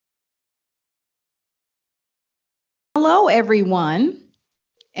Hello, everyone,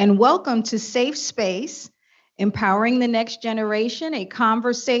 and welcome to Safe Space, Empowering the Next Generation, a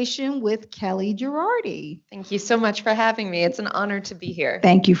conversation with Kellie Gerardi. Thank you so much for having me. It's an honor to be here.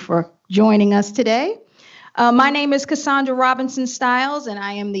 Thank you for joining us today. My name is Cassandra Robinson Stiles, and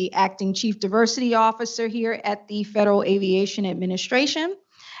I am the Acting Chief Diversity Officer here at the Federal Aviation Administration.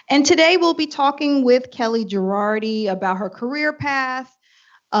 And today we'll be talking with Kellie Gerardi about her career path,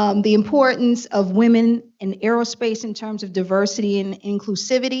 the importance of women in aerospace in terms of diversity and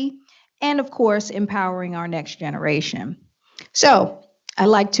inclusivity, and of course, empowering our next generation. So I'd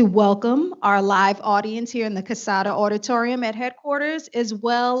like to welcome our live audience here in the Casada Auditorium at headquarters, as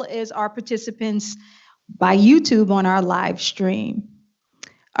well as our participants by YouTube on our live stream.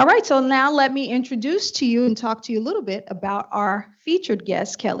 All right, so now let me introduce to you and talk to you a little bit about our featured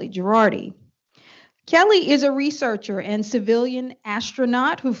guest, Kellie Gerardi. Kellie is a researcher and civilian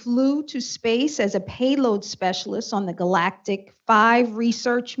astronaut who flew to space as a payload specialist on the Galactic 5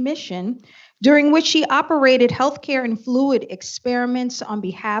 research mission, during which she operated healthcare and fluid experiments on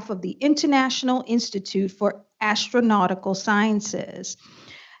behalf of the International Institute for Astronautical Sciences.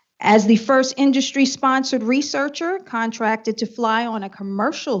 As the first industry-sponsored researcher contracted to fly on a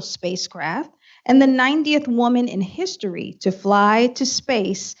commercial spacecraft and the 90th woman in history to fly to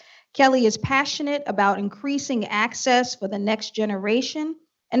space, Kellie is passionate about increasing access for the next generation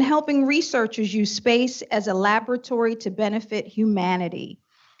and helping researchers use space as a laboratory to benefit humanity.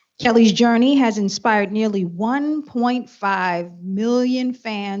 Kellie's journey has inspired nearly 1.5 million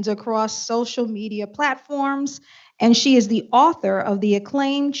fans across social media platforms, and she is the author of the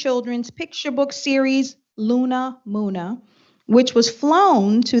acclaimed children's picture book series, Luna Moona, which was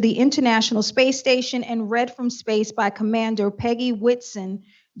flown to the International Space Station and read from space by Commander Peggy Whitson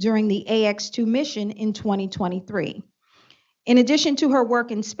during the AX-2 mission in 2023. In addition to her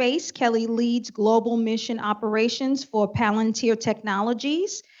work in space, Kellie leads global mission operations for Palantir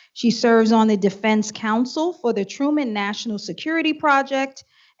Technologies. She serves on the Defense Council for the Truman National Security Project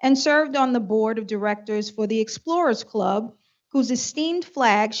and served on the board of directors for the Explorers Club, whose esteemed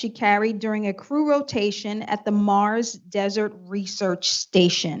flag she carried during a crew rotation at the Mars Desert Research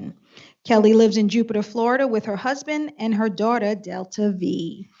Station. Kellie lives in Jupiter, Florida with her husband and her daughter, Delta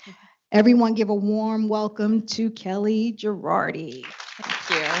V. Everyone give a warm welcome to Kellie Gerardi.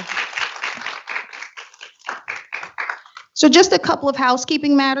 Thank you. So just a couple of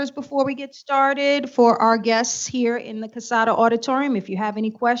housekeeping matters before we get started for our guests here in the Casada Auditorium. If you have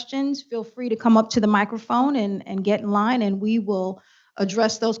any questions, feel free to come up to the microphone and get in line, and we will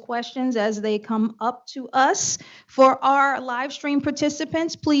address those questions as they come up to us. For our live stream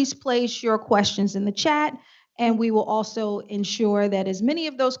participants, please place your questions in the chat, and we will also ensure that as many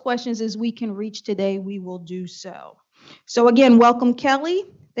of those questions as we can reach today, we will do so. So again, welcome, Kellie.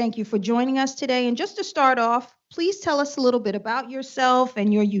 Thank you for joining us today. And just to start off, please tell us a little bit about yourself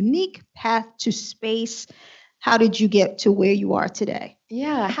and your unique path to space. How did you get to where you are today?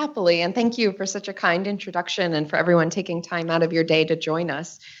 Yeah, happily. And thank you for such a kind introduction and for everyone taking time out of your day to join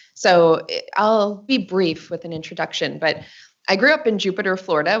us. So I'll be brief with an introduction, but I grew up in Jupiter,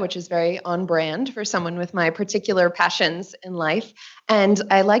 Florida, which is very on brand for someone with my particular passions in life. And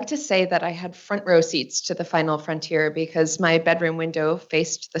I like to say that I had front row seats to the final frontier because my bedroom window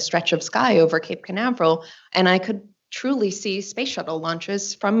faced the stretch of sky over Cape Canaveral, and I could truly see space shuttle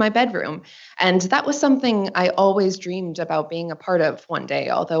launches from my bedroom. And that was something I always dreamed about being a part of one day,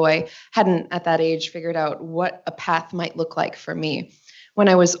 although I hadn't at that age figured out what a path might look like for me. When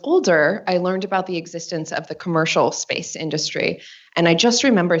I was older, I learned about the existence of the commercial space industry. And I just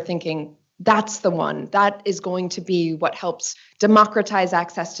remember thinking, that's the one. That is going to be what helps democratize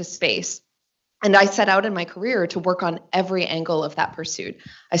access to space. And I set out in my career to work on every angle of that pursuit.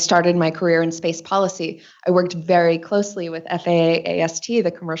 I started my career in space policy. I worked very closely with FAA AST, the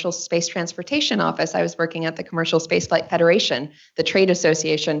Commercial Space Transportation Office. I was working at the Commercial Spaceflight Federation, the trade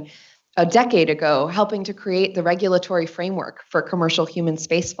association, a decade ago, helping to create the regulatory framework for commercial human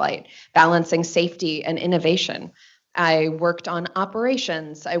spaceflight, balancing safety and innovation. I worked on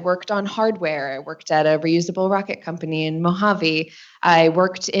operations. I worked on hardware. I worked at a reusable rocket company in Mojave. I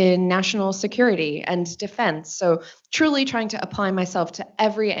worked in national security and defense. So truly trying to apply myself to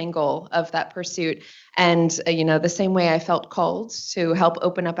every angle of that pursuit. And, the same way I felt called to help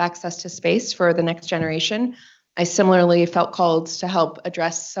open up access to space for the next generation, I similarly felt called to help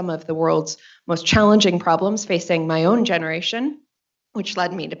address some of the world's most challenging problems facing my own generation, which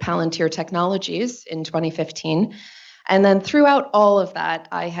led me to Palantir Technologies in 2015. And then throughout all of that,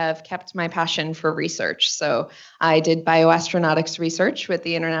 I have kept my passion for research. So I did bioastronautics research with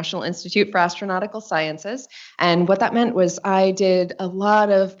the International Institute for Astronautical Sciences. And what that meant was I did a lot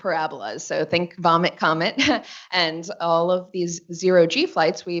of parabolas. So think Vomit Comet and all of these zero-G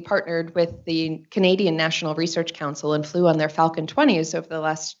flights. We partnered with the Canadian National Research Council and flew on their Falcon 20s over the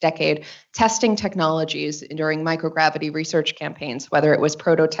last decade, testing technologies during microgravity research campaigns, whether it was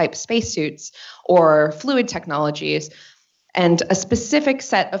prototype spacesuits or fluid technologies, and a specific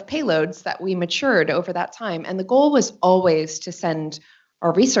set of payloads that we matured over that time. And the goal was always to send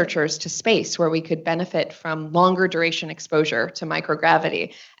our researchers to space where we could benefit from longer duration exposure to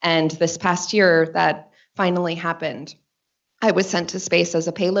microgravity. And this past year, that finally happened. I was sent to space as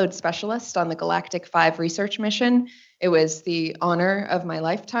a payload specialist on the Galactic 5 research mission. It was the honor of my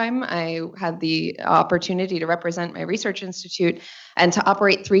lifetime. I had the opportunity to represent my research institute and to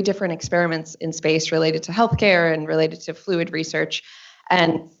operate 3 different experiments in space related to healthcare and related to fluid research.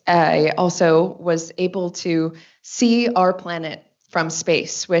 And I also was able to see our planet from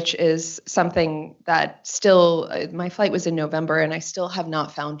space, which is something that still, my flight was in November, and I still have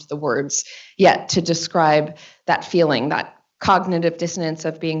not found the words yet to describe that feeling, that cognitive dissonance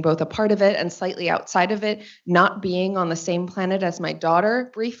of being both a part of it and slightly outside of it, not being on the same planet as my daughter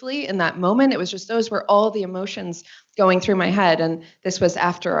briefly in that moment. It was just, those were all the emotions going through my head. And this was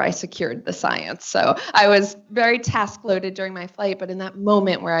after I secured the science. So I was very task loaded during my flight, but in that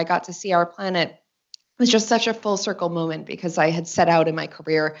moment where I got to see our planet, it was just such a full circle moment because I had set out in my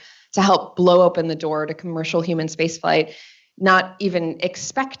career to help blow open the door to commercial human spaceflight, not even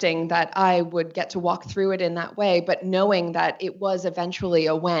expecting that I would get to walk through it in that way, but knowing that it was eventually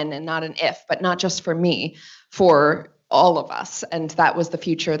a when and not an if, but not just for me, for all of us. And that was the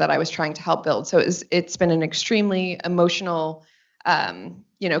future that I was trying to help build. So it's been an extremely emotional,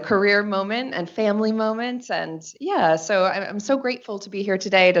 career moment and family moment. And yeah, so I'm so grateful to be here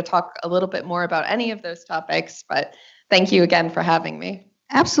today to talk a little bit more about any of those topics, but thank you again for having me.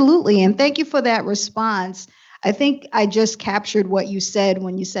 Absolutely. And thank you for that response. I think I just captured what you said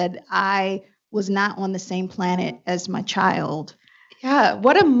when you said, I was not on the same planet as my child. Yeah,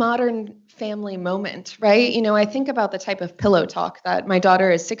 what a modern family moment, right? I think about the type of pillow talk that my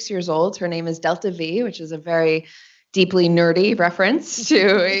daughter is 6 years old. Her name is Delta V, which is a very deeply nerdy reference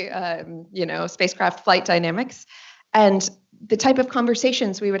to, spacecraft flight dynamics. And the type of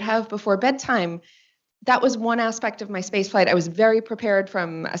conversations we would have before bedtime, that was one aspect of my spaceflight. I was very prepared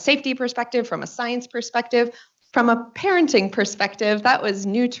from a safety perspective, from a science perspective. From a parenting perspective, that was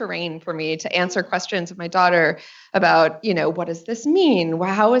new terrain for me to answer questions of my daughter about, what does this mean?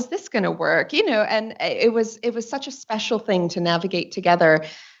 How is this going to work? And it was such a special thing to navigate together.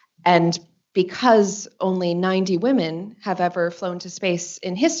 And because only 90 women have ever flown to space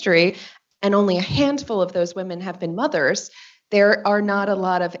in history, and only a handful of those women have been mothers, there are not a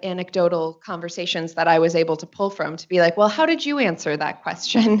lot of anecdotal conversations that I was able to pull from to be like, well, how did you answer that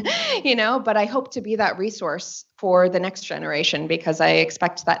question? But I hope to be that resource for the next generation because I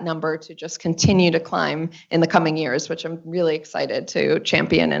expect that number to just continue to climb in the coming years, which I'm really excited to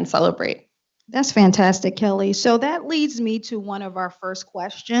champion and celebrate. That's fantastic, Kellie. So that leads me to one of our first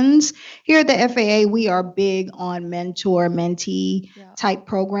questions. Here at the FAA, we are big on mentor-mentee type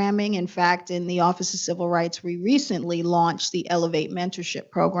programming. In fact, in the Office of Civil Rights, we recently launched the Elevate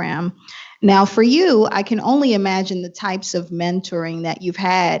Mentorship Program. Now, for you, I can only imagine the types of mentoring that you've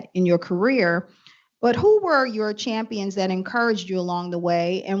had in your career, but who were your champions that encouraged you along the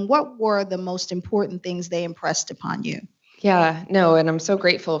way, and what were the most important things they impressed upon you? Yeah, no, and I'm so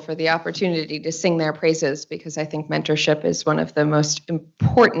grateful for the opportunity to sing their praises because I think mentorship is one of the most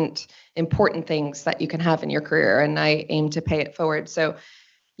important things that you can have in your career, and I aim to pay it forward. So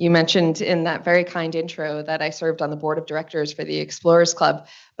you mentioned in that very kind intro that I served on the board of directors for the Explorers Club,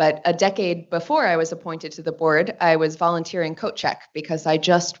 but a decade before I was appointed to the board, I was volunteering coach-check because I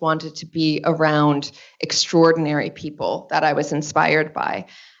just wanted to be around extraordinary people that I was inspired by,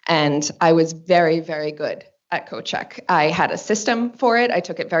 and I was very, very good at coach-check. I had a system for it. I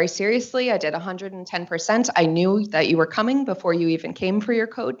took it very seriously. I did 110%. I knew that you were coming before you even came for your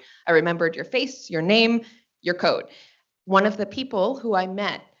code. I remembered your face, your name, your code. One of the people who I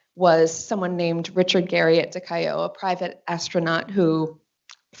met was someone named Richard Garriott DeCayo, a private astronaut who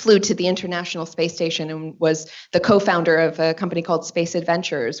flew to the International Space Station and was the co-founder of a company called Space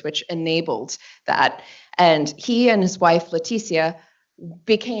Adventures, which enabled that. And he and his wife, Leticia,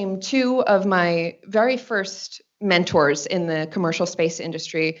 became 2 of my very first mentors in the commercial space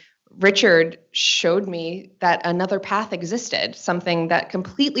industry. Richard showed me that another path existed, something that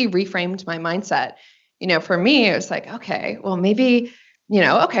completely reframed my mindset. For me, it was like, okay, well, maybe,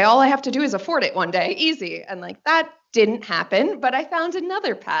 all I have to do is afford it one day, easy. And like that didn't happen, but I found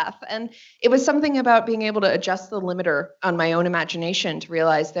another path. And it was something about being able to adjust the limiter on my own imagination to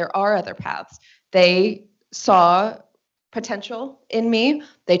realize there are other paths. They saw potential in me.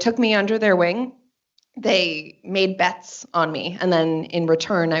 They took me under their wing. They made bets on me. And then in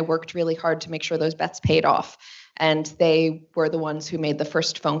return, I worked really hard to make sure those bets paid off. And they were the ones who made the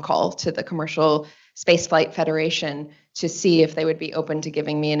first phone call to the Commercial Spaceflight Federation to see if they would be open to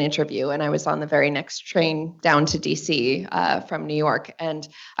giving me an interview. And I was on the very next train down to DC from New York. And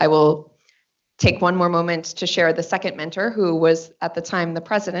I will take one more moment to share the second mentor, who was at the time the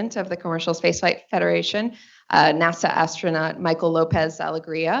president of the Commercial Spaceflight Federation, NASA astronaut Michael Lopez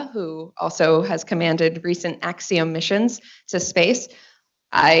Alegria, who also has commanded recent Axiom missions to space.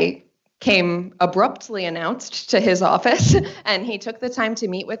 I came abruptly announced to his office, and he took the time to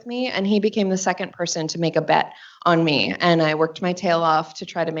meet with me, and he became the second person to make a bet on me. And I worked my tail off to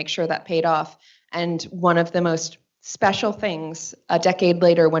try to make sure that paid off. And one of the most special things, a decade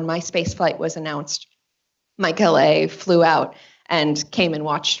later when my space flight was announced, my Kellie flew out and came and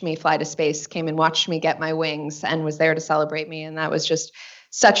watched me fly to space, came and watched me get my wings, and was there to celebrate me. And that was just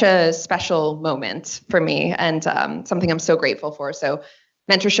such a special moment for me, and something I'm so grateful for. So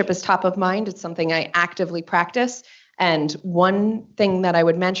mentorship is top of mind. It's something I actively practice. And one thing that I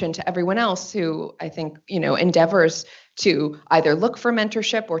would mention to everyone else who I think, endeavors to either look for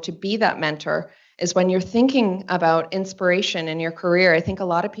mentorship or to be that mentor is when you're thinking about inspiration in your career. I think a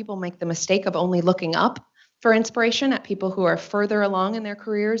lot of people make the mistake of only looking up for inspiration at people who are further along in their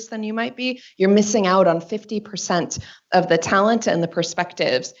careers than you might be. You're missing out on 50% of the talent and the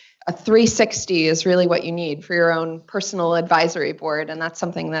perspectives. A 360 is really what you need for your own personal advisory board. And that's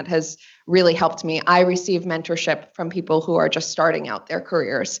something that has really helped me. I receive mentorship from people who are just starting out their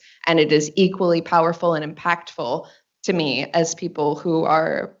careers, and it is equally powerful and impactful to me as people who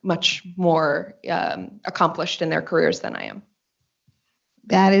are much more accomplished in their careers than I am.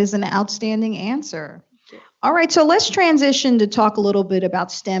 That is an outstanding answer. All right, so let's transition to talk a little bit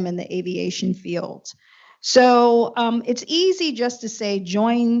about STEM in the aviation field. So it's easy just to say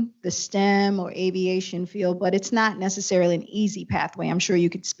join the STEM or aviation field, but it's not necessarily an easy pathway. I'm sure you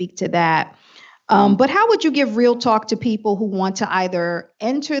could speak to that. But how would you give real talk to people who want to either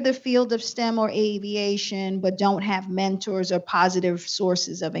enter the field of STEM or aviation, but don't have mentors or positive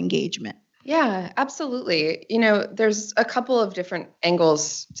sources of engagement? Yeah, absolutely. There's a couple of different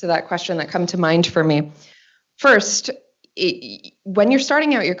angles to that question that come to mind for me. First, when you're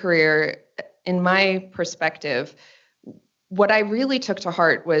starting out your career, in my perspective, what I really took to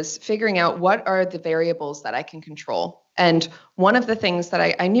heart was figuring out what are the variables that I can control. And one of the things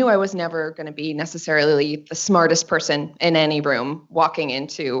that I knew I was never going to be necessarily the smartest person in any room walking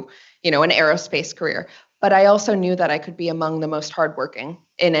into, an aerospace career. But I also knew that I could be among the most hardworking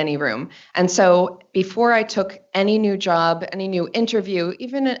in any room. And so before I took any new job, any new interview,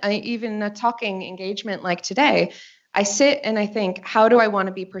 even a talking engagement like today, I sit and I think, how do I want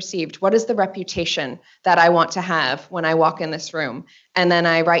to be perceived? What is the reputation that I want to have when I walk in this room? And then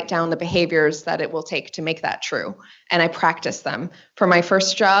I write down the behaviors that it will take to make that true. And I practice them. For my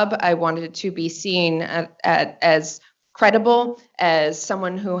first job, I wanted to be seen as credible, as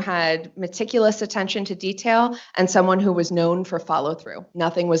someone who had meticulous attention to detail, and someone who was known for follow through.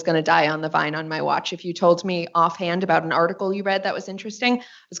 Nothing was going to die on the vine on my watch. If you told me offhand about an article you read that was interesting, I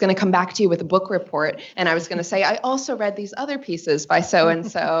was going to come back to you with a book report, and I was going to say, I also read these other pieces by so and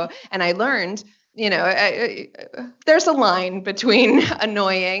so, and I learned. There's a line between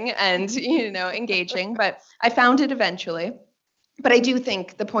annoying and engaging, but I found it eventually. But I do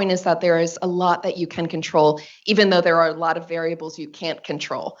think the point is that there is a lot that you can control, even though there are a lot of variables you can't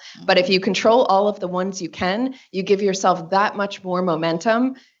control. But if you control all of the ones you can, you give yourself that much more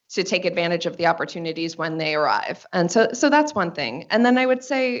momentum to take advantage of the opportunities when they arrive. And so that's one thing. And then I would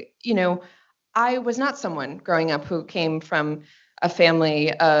say, I was not someone growing up who came from a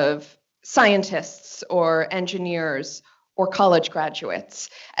family of scientists or engineers or college graduates.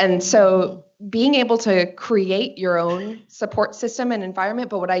 And so being able to create your own support system and environment,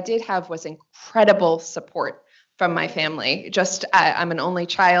 but what I did have was incredible support from my family. I'm an only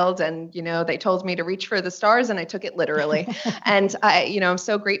child, and they told me to reach for the stars, and I took it literally. And I'm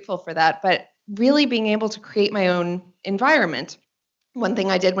so grateful for that. But really being able to create my own environment. One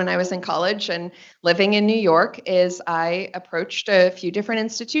thing I did when I was in college and living in New York is I approached a few different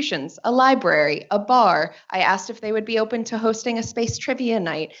institutions, a library, a bar. I asked if they would be open to hosting a space trivia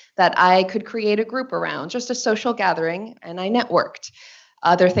night that I could create a group around, just a social gathering, and I networked.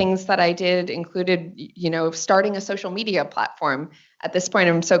 Other things that I did included, starting a social media platform. At this point,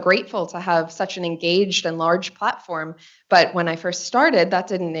 I'm so grateful to have such an engaged and large platform. But when I first started, that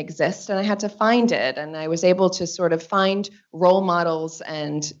didn't exist, and I had to find it. And I was able to sort of find role models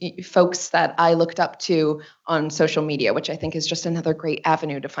and folks that I looked up to on social media, which I think is just another great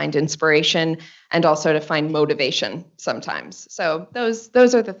avenue to find inspiration and also to find motivation sometimes. So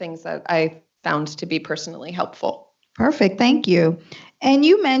those are the things that I found to be personally helpful. Perfect. Thank you. And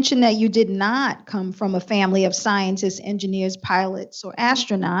you mentioned that you did not come from a family of scientists, engineers, pilots, or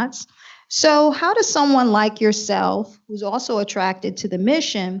astronauts. So, how does someone like yourself, who's also attracted to the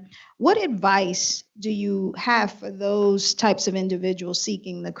mission, what advice do you have for those types of individuals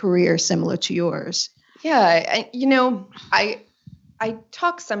seeking the career similar to yours? Yeah, I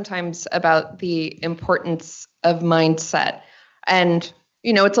talk sometimes about the importance of mindset. And,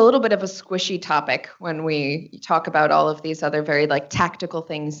 it's a little bit of a squishy topic when we talk about all of these other very tactical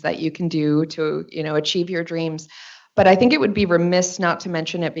things that you can do to, achieve your dreams. But I think it would be remiss not to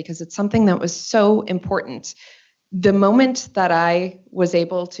mention it because it's something that was so important. The moment that I was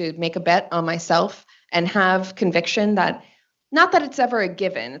able to make a bet on myself and have conviction that not that it's ever a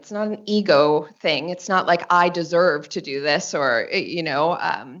given. It's not an ego thing. It's not like I deserve to do this or,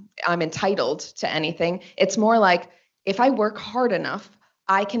 I'm entitled to anything. It's more like if I work hard enough,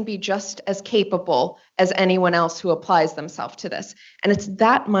 I can be just as capable as anyone else who applies themselves to this. And it's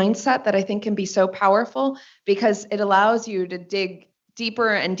that mindset that I think can be so powerful because it allows you to dig deeper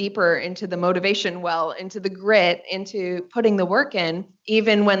and deeper into the motivation well, into the grit, into putting the work in,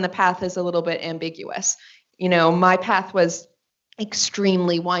 even when the path is a little bit ambiguous. My path was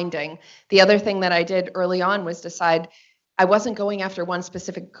extremely winding. The other thing that I did early on was decide I wasn't going after one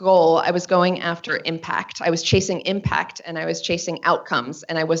specific goal. I was going after impact. I was chasing impact and I was chasing outcomes,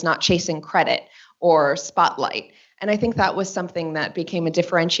 and I was not chasing credit or spotlight. And I think that was something that became a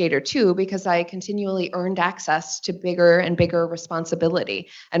differentiator too, because I continually earned access to bigger and bigger responsibility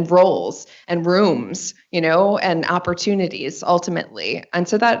and roles and rooms, and opportunities ultimately. And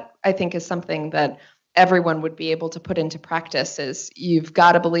so that I think is something that everyone would be able to put into practice is you've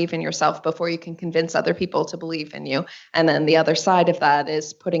got to believe in yourself before you can convince other people to believe in you. And then the other side of that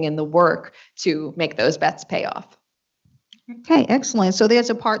is putting in the work to make those bets pay off. Okay, excellent. So there's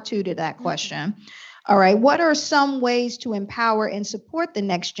a part two to that question. All right, what are some ways to empower and support the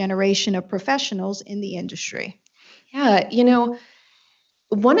next generation of professionals in the industry? Yeah,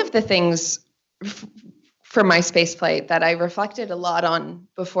 one of the things for my spaceflight that I reflected a lot on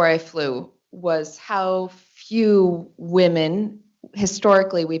before I flew was how few women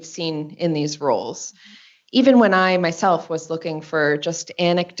historically we've seen in these roles. Even when I myself was looking for just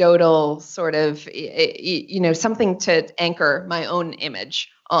anecdotal sort of, something to anchor my own image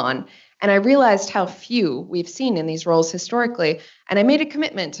on. And I realized how few we've seen in these roles historically. And I made a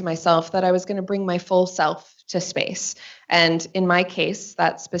commitment to myself that I was going to bring my full self to space. And in my case,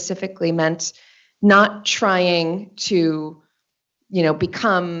 that specifically meant not trying to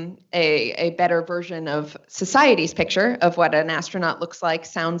become a better version of society's picture of what an astronaut looks like,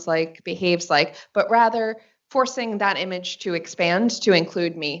 sounds like, behaves like, but rather forcing that image to expand to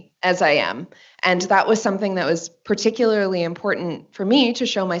include me as I am. And that was something that was particularly important for me to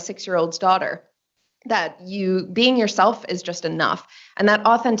show my 6-year-old's daughter, that you being yourself is just enough. And that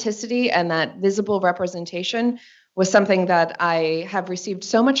authenticity and that visible representation was something that I have received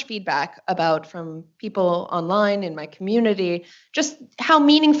so much feedback about from people online in my community, just how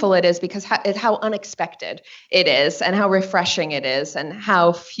meaningful it is because how unexpected it is and how refreshing it is and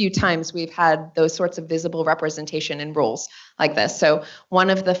how few times we've had those sorts of visible representation in roles like this. So one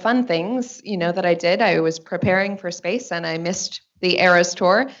of the fun things, that I did, I was preparing for space and I missed the Eras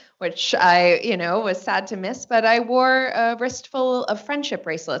tour, which I, was sad to miss, but I wore a wristful of friendship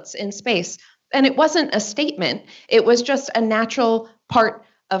bracelets in space. And it wasn't a statement. It was just a natural part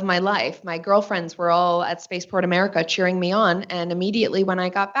of my life. My girlfriends were all at Spaceport America cheering me on. And immediately when I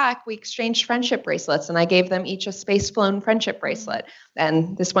got back, we exchanged friendship bracelets and I gave them each a space flown friendship bracelet.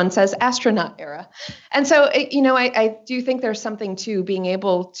 And this one says astronaut era. And so, I do think there's something to being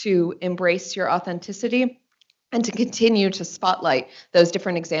able to embrace your authenticity and to continue to spotlight those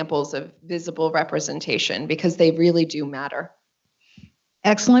different examples of visible representation because they really do matter.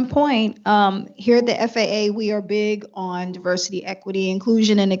 Excellent point. Here at the FAA, we are big on diversity, equity,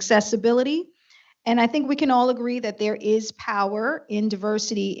 inclusion, and accessibility. And I think we can all agree that there is power in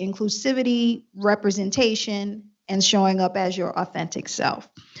diversity, inclusivity, representation, and showing up as your authentic self.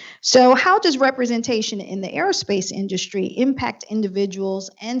 So, how does representation in the aerospace industry impact individuals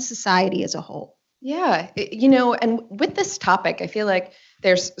and society as a whole? Yeah, and with this topic, I feel like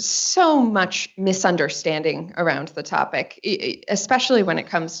there's so much misunderstanding around the topic, especially when it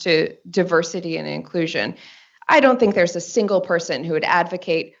comes to diversity and inclusion. I don't think there's a single person who would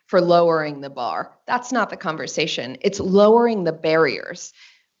advocate for lowering the bar. That's not the conversation. It's lowering the barriers.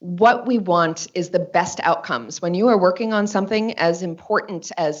 What we want is the best outcomes. When you are working on something as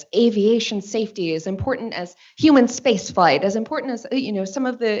important as aviation safety, as important as human spaceflight, as important as some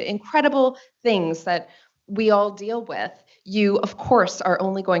of the incredible things that we all deal with, you of course are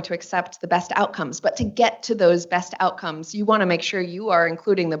only going to accept the best outcomes. But to get to those best outcomes, you want to make sure you are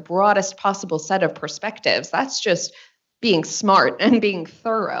including the broadest possible set of perspectives. That's just being smart and being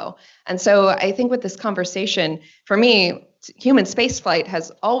thorough. And so I think with this conversation, for me, human spaceflight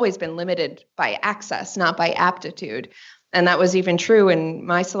has always been limited by access, not by aptitude. And that was even true in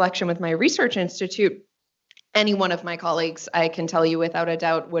my selection with my research institute. Any one of my colleagues, I can tell you without a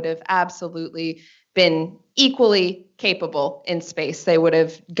doubt, would have absolutely been equally capable in space. They would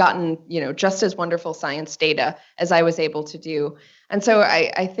have gotten, just as wonderful science data as I was able to do. And so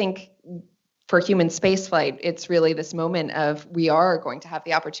I think for human spaceflight, it's really this moment of we are going to have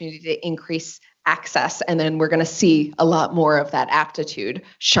the opportunity to increase access, and then we're going to see a lot more of that aptitude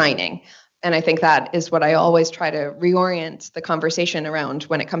shining. And I think that is what I always try to reorient the conversation around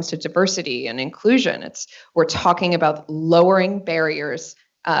when it comes to diversity and inclusion. We're talking about lowering barriers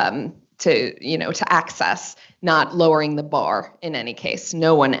to access, not lowering the bar in any case.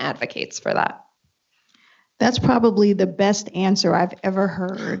 No one advocates for that. That's probably the best answer I've ever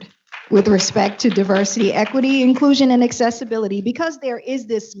heard with respect to diversity, equity, inclusion, and accessibility, because there is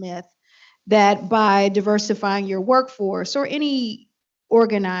this myth that by diversifying your workforce or any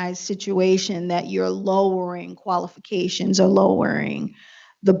organized situation that you're lowering qualifications or lowering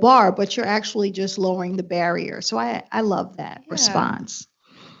the bar, but you're actually just lowering the barrier. So I love that response.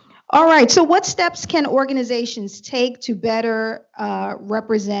 All right, so what steps can organizations take to better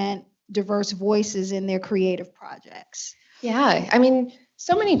represent diverse voices in their creative projects? Yeah, I mean,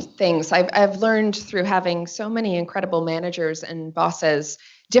 so many things I've learned through having so many incredible managers and bosses,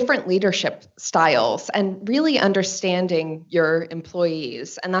 different leadership styles, and really understanding your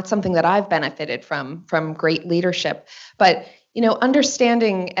employees. And that's something that I've benefited from great leadership. But,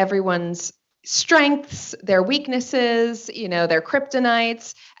 understanding everyone's strengths, their weaknesses, their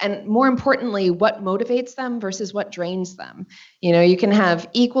kryptonites, and more importantly, what motivates them versus what drains them. You can have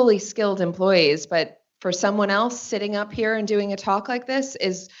equally skilled employees, but for someone else sitting up here and doing a talk like this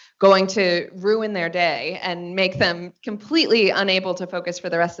is going to ruin their day and make them completely unable to focus for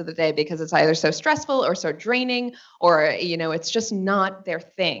the rest of the day because it's either so stressful or so draining, or, it's just not their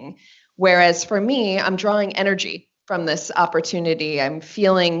thing. Whereas for me, I'm drawing energy from this opportunity. I'm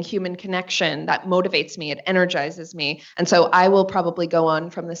feeling human connection that motivates me. It energizes me. And so I will probably go on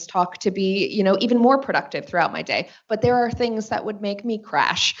from this talk to be, even more productive throughout my day. But there are things that would make me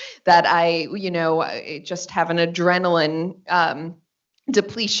crash, that I just have an adrenaline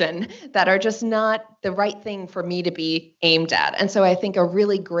depletion, that are just not the right thing for me to be aimed at. And so I think a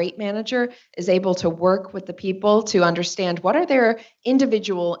really great manager is able to work with the people to understand what are their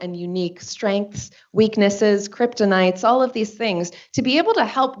individual and unique strengths, weaknesses, kryptonites, all of these things, to be able to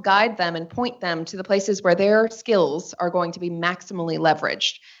help guide them and point them to the places where their skills are going to be maximally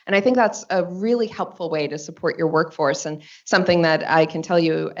leveraged. And I think that's a really helpful way to support your workforce, and something that I can tell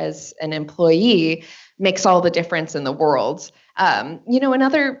you as an employee makes all the difference in the world.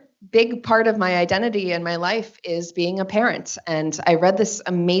 Another big part of my identity and my life is being a parent. And I read this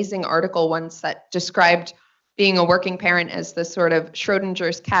amazing article once that described being a working parent as the sort of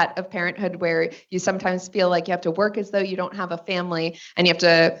Schrodinger's cat of parenthood, where you sometimes feel like you have to work as though you don't have a family, and you have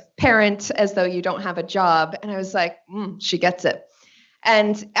to parent as though you don't have a job. And I was like, she gets it.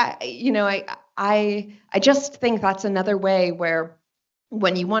 And, I just think that's another way where,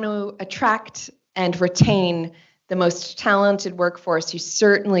 when you want to attract and retain the most talented workforce, you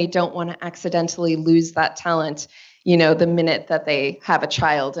certainly don't want to accidentally lose that talent, the minute that they have a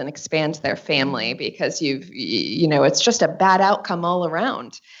child and expand their family, because it's just a bad outcome all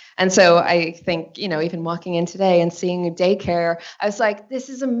around. And so I think, even walking in today and seeing a daycare, I was like, this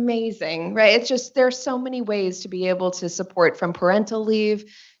is amazing, right? It's just, there's so many ways to be able to support, from parental leave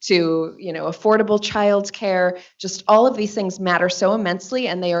to, affordable childcare. Just all of these things matter so immensely,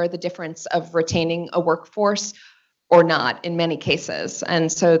 and they are the difference of retaining a workforce or not in many cases. And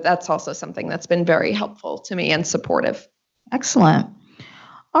so that's also something that's been very helpful to me and supportive. Excellent.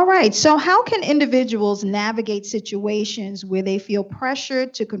 All right. So how can individuals navigate situations where they feel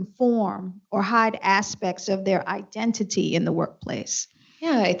pressured to conform or hide aspects of their identity in the workplace?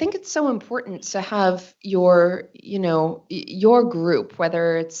 Yeah, I think it's so important to have your group,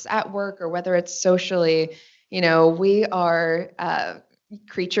 whether it's at work or whether it's socially. We are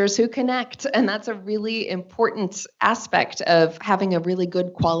creatures who connect, and that's a really important aspect of having a really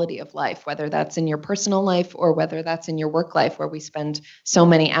good quality of life, whether that's in your personal life or whether that's in your work life, where we spend so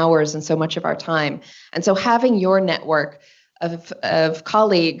many hours and so much of our time. And so having your network of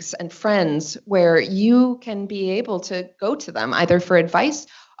colleagues and friends where you can be able to go to them either for advice,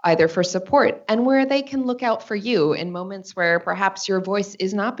 either for support, and where they can look out for you in moments where perhaps your voice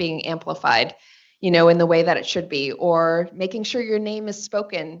is not being amplified, in the way that it should be, or making sure your name is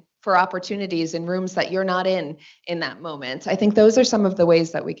spoken for opportunities in rooms that you're not in that moment. I think those are some of the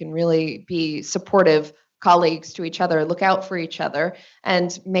ways that we can really be supportive colleagues to each other, look out for each other,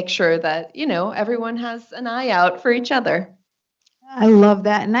 and make sure that, everyone has an eye out for each other. I love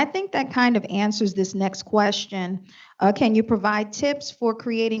that. And I think that kind of answers this next question. Can you provide tips for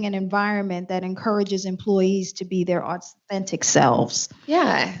creating an environment that encourages employees to be their authentic selves?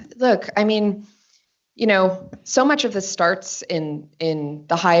 Yeah, look, I mean, so much of this starts in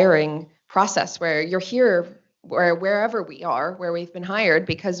the hiring process, where you're here, wherever we are, where we've been hired,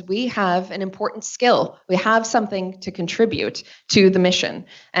 because we have an important skill. We have something to contribute to the mission.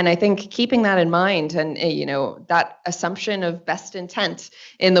 And I think keeping that in mind, and that assumption of best intent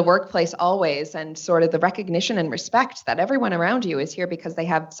in the workplace always, and sort of the recognition and respect that everyone around you is here because they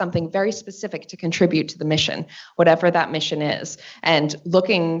have something very specific to contribute to the mission, whatever that mission is, and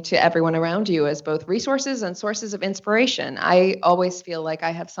looking to everyone around you as both resources and sources of inspiration. I always feel like I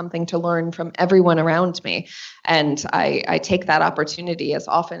have something to learn from everyone around me, and I take that opportunity as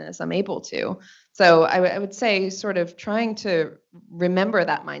often as I'm able to. So I would say sort of trying to remember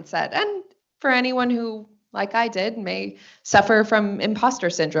that mindset. And for anyone who, like I did, may suffer from imposter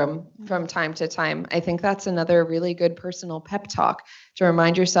syndrome from time to time, I think that's another really good personal pep talk to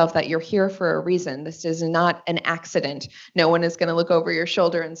remind yourself that you're here for a reason. This is not an accident. No one is going to look over your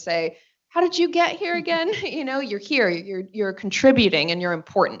shoulder and say, "How did you get here again?" You're here, you're contributing, and you're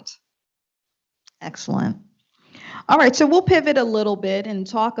important. Excellent. All right, so we'll pivot a little bit and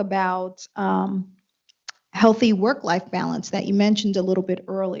talk about healthy work-life balance that you mentioned a little bit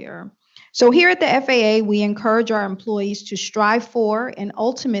earlier. So here at the FAA, we encourage our employees to strive for and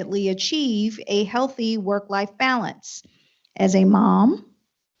ultimately achieve a healthy work-life balance. As a mom,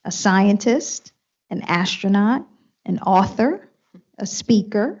 a scientist, an astronaut, an author, a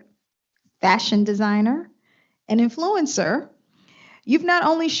speaker, fashion designer, an influencer, you've not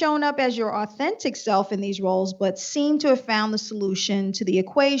only shown up as your authentic self in these roles, but seem to have found the solution to the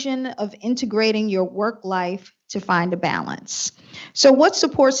equation of integrating your work life to find a balance. So, what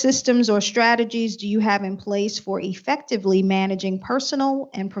support systems or strategies do you have in place for effectively managing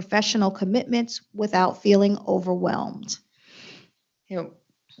personal and professional commitments without feeling overwhelmed? You know,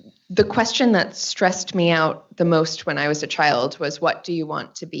 the question that stressed me out the most when I was a child was, what do you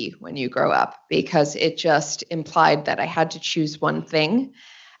want to be when you grow up? Because it just implied that I had to choose one thing.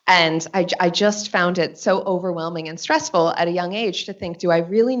 And I just found it so overwhelming and stressful at a young age to think, do I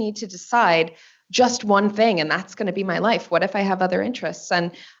really need to decide just one thing and that's going to be my life? What if I have other interests? And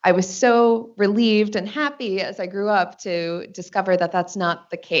I was so relieved and happy as I grew up to discover that that's not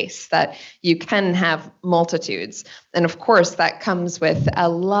the case, that you can have multitudes. And of course, that comes with a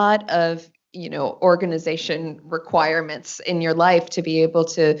lot of organization requirements in your life to be able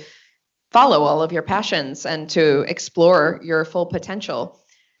to follow all of your passions and to explore your full potential.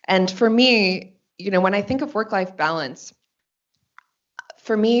 And for me, when I think of work-life balance,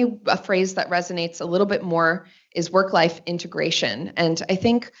 for me, a phrase that resonates a little bit more is work-life integration. And I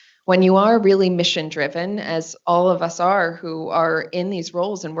think when you are really mission-driven, as all of us are who are in these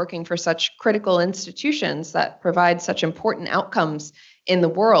roles and working for such critical institutions that provide such important outcomes in the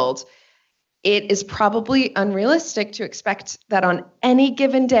world, it is probably unrealistic to expect that on any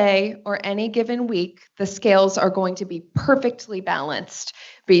given day or any given week, the scales are going to be perfectly balanced,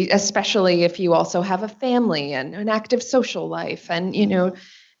 especially if you also have a family and an active social life and,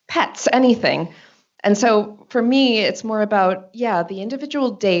 pets, anything. And so for me, it's more about, the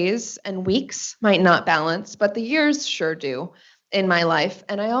individual days and weeks might not balance, but the years sure do in my life.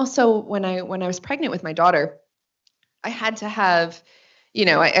 And I also, when I was pregnant with my daughter, I had to have,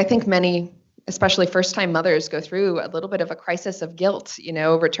 I think many, especially first-time mothers, go through a little bit of a crisis of guilt,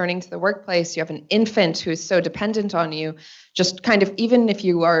 returning to the workplace. You have an infant who's so dependent on you, just kind of, even if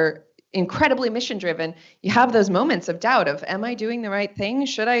you are incredibly mission-driven, you have those moments of doubt of, am I doing the right thing?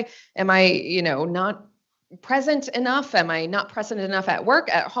 Am I, not present enough? Am I not present enough at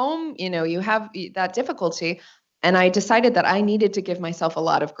work, at home? You have that difficulty. And I decided that I needed to give myself a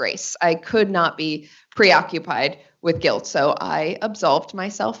lot of grace. I could not be preoccupied with guilt. So I absolved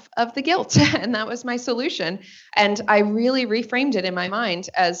myself of the guilt, and that was my solution. And I really reframed it in my mind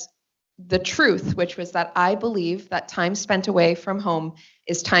as the truth, which was that I believe that time spent away from home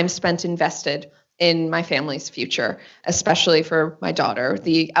is time spent invested in my family's future, especially for my daughter.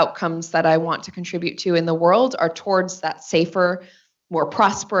 The outcomes that I want to contribute to in the world are towards that safer, more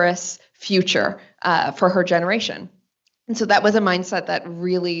prosperous future for her generation. And so that was a mindset that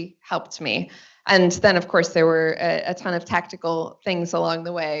really helped me. And then, of course, there were a ton of tactical things along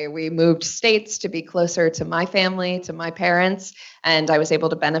the way. We moved states to be closer to my family, to my parents, and I was able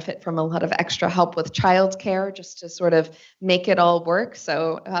to benefit from a lot of extra help with childcare just to sort of make it all work.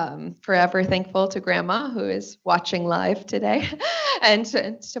 So forever thankful to Grandma, who is watching live today, and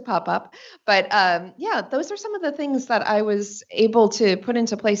to pop up. But yeah, those are some of the things that I was able to put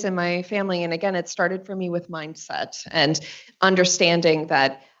into place in my family. And again, it started for me with mindset and understanding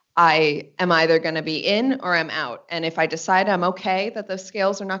that I am either going to be in or I'm out. And if I decide I'm okay, that those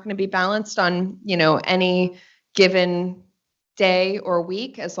scales are not going to be balanced on, any given day or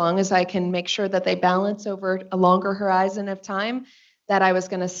week, as long as I can make sure that they balance over a longer horizon of time, that I was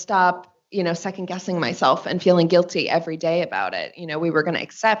going to stop, second guessing myself and feeling guilty every day about it. We were going to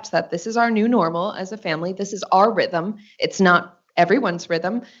accept that this is our new normal as a family. This is our rhythm. It's not everyone's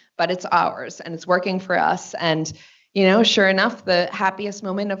rhythm, but it's ours and it's working for us. And sure enough, the happiest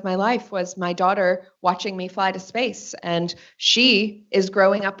moment of my life was my daughter watching me fly to space. And she is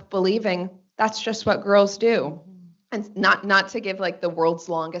growing up believing that's just what girls do. And not to give like the world's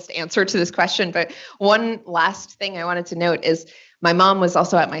longest answer to this question, but one last thing I wanted to note is my mom was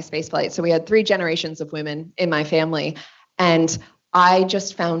also at my space flight. So we had 3 generations of women in my family. And I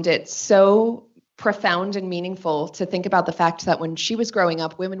just found it so profound and meaningful to think about the fact that when she was growing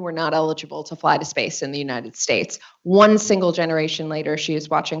up, women were not eligible to fly to space in the United States. One single generation later, she is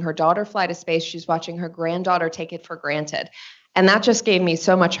watching her daughter fly to space. She's watching her granddaughter take it for granted. And that just gave me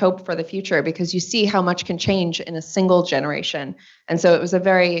so much hope for the future, because you see how much can change in a single generation. And so it was a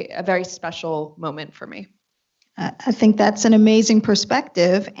very special moment for me. I think that's an amazing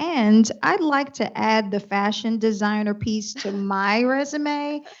perspective. And I'd like to add the fashion designer piece to my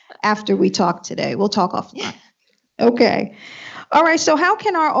resume after we talk today. We'll talk offline. Okay. All right. So how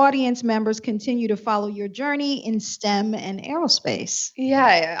can our audience members continue to follow your journey in STEM and aerospace?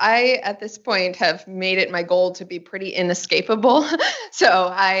 Yeah, I at this point have made it my goal to be pretty inescapable.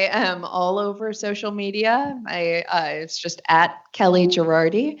 So I am all over social media. It's just at Kellie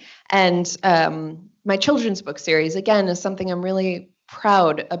Gerardi. And my children's book series, again, is something I'm really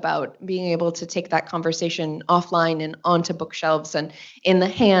proud about, being able to take that conversation offline and onto bookshelves and in the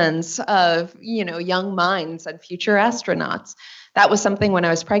hands of, young minds and future astronauts. That was something when I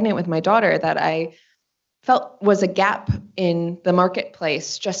was pregnant with my daughter that I felt was a gap in the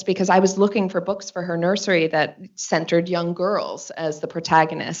marketplace, just because I was looking for books for her nursery that centered young girls as the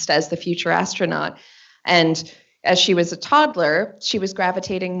protagonist, as the future astronaut. And as she was a toddler, she was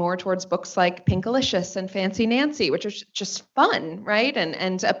gravitating more towards books like Pinkalicious and Fancy Nancy, which are just fun, right?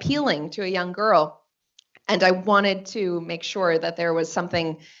 And appealing to a young girl. And I wanted to make sure that there was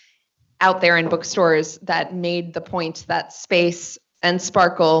something out there in bookstores that made the point that space and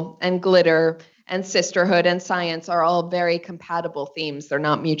sparkle and glitter and sisterhood and science are all very compatible themes. They're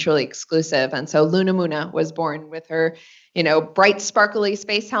not mutually exclusive. And so Luna Muna was born with her, bright, sparkly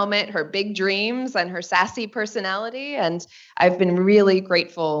space helmet, her big dreams, and her sassy personality. And I've been really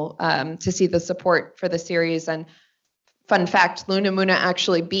grateful to see the support for the series. And fun fact, Luna Muna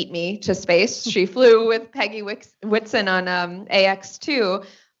actually beat me to space. She flew with Peggy Whitson on AX2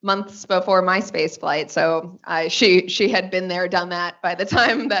 months before my space flight. So she had been there, done that by the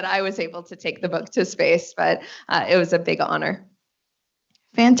time that I was able to take the book to space. But it was a big honor.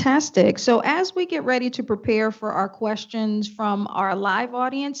 Fantastic. So as we get ready to prepare for our questions from our live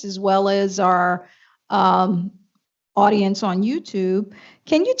audience, as well as our audience on YouTube,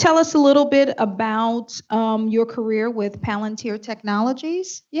 can you tell us a little bit about your career with Palantir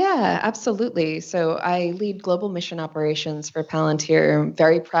Technologies? Yeah, absolutely. So I lead global mission operations for Palantir. I'm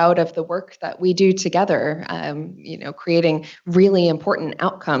very proud of the work that we do together, creating really important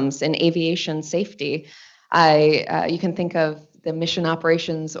outcomes in aviation safety. You can think of the mission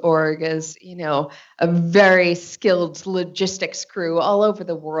operations org as, a very skilled logistics crew all over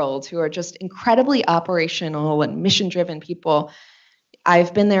the world who are just incredibly operational and mission-driven people.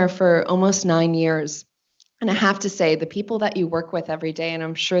 I've been there for almost 9 years. And I have to say, the people that you work with every day, and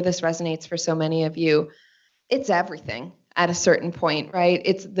I'm sure this resonates for so many of you, it's everything at a certain point, right?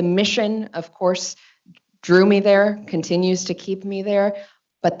 It's the mission, of course, drew me there, continues to keep me there.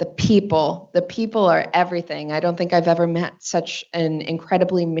 but the people are everything. I don't think I've ever met such an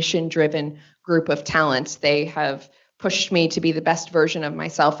incredibly mission-driven group of talent. They have pushed me to be the best version of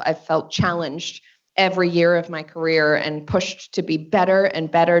myself. I've felt challenged every year of my career and pushed to be better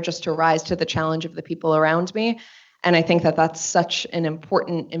and better, just to rise to the challenge of the people around me. And I think that that's such an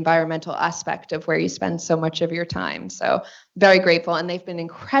important environmental aspect of where you spend so much of your time. So very grateful. And they've been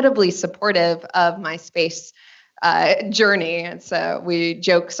incredibly supportive of my space journey. And so we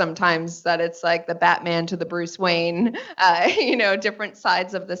joke sometimes that it's like the Batman to the Bruce Wayne, different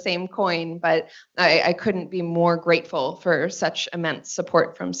sides of the same coin. But I couldn't be more grateful for such immense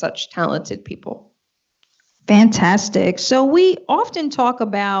support from such talented people. Fantastic. So we often talk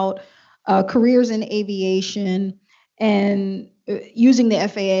about careers in aviation and using the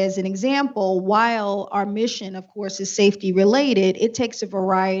FAA as an example. While our mission, of course, is safety related, it takes a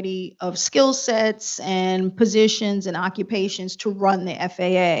variety of skill sets and positions and occupations to run the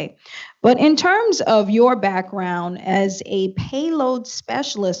FAA. But in terms of your background as a payload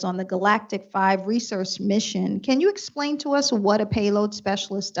specialist on the Galactic 5 research mission, can you explain to us what a payload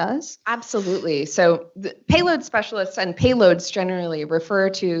specialist does? Absolutely. So the payload specialists and payloads generally refer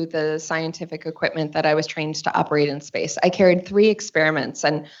to the scientific equipment that I was trained to operate in space. I carried 3 experiments,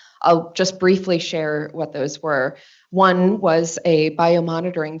 and I'll just briefly share what those were. One was a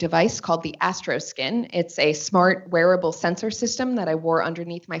biomonitoring device called the AstroSkin. It's a smart wearable sensor system that I wore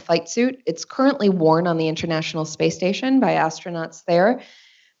underneath my flight suit. It's currently worn on the International Space Station by astronauts there.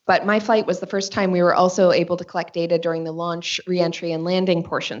 But my flight was the first time we were also able to collect data during the launch, reentry, and landing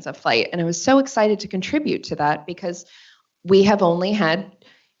portions of flight. And I was so excited to contribute to that because we have only had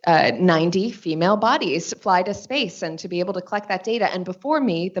 90 female bodies fly to space, and to be able to collect that data. And before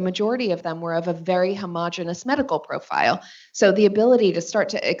me, the majority of them were of a very homogeneous medical profile. So the ability to start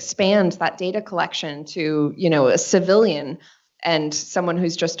to expand that data collection to, a civilian and someone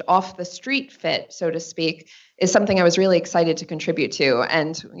who's just off the street fit, so to speak, is something I was really excited to contribute to.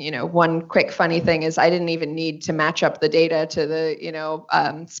 And, one quick funny thing is I didn't even need to match up the data to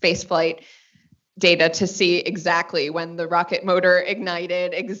the, space flight data to see exactly when the rocket motor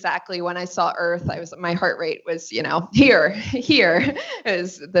ignited, exactly when I saw Earth. My heart rate was, here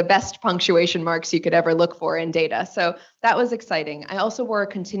is the best punctuation marks you could ever look for in data. So that was exciting. I also wore a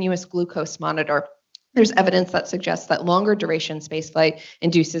continuous glucose monitor. There's evidence that suggests that longer duration spaceflight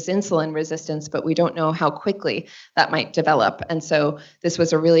induces insulin resistance, but we don't know how quickly that might develop. And so this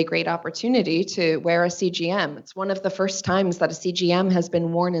was a really great opportunity to wear a CGM. It's one of the first times that a CGM has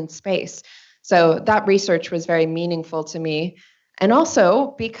been worn in space. So that research was very meaningful to me. And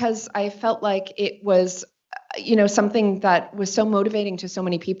also because I felt like it was, something that was so motivating to so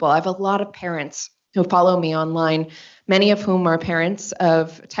many people. I have a lot of parents who follow me online, many of whom are parents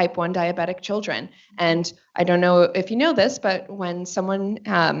of type 1 diabetic children. And I don't know if you know this, but when someone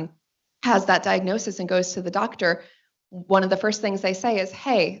has that diagnosis and goes to the doctor, one of the first things they say is,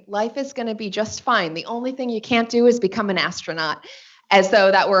 hey, life is going to be just fine. The only thing you can't do is become an astronaut. As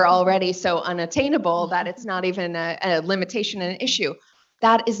though that were already so unattainable that it's not even a limitation and an issue.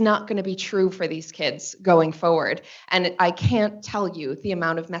 That is not going to be true for these kids going forward. And I can't tell you the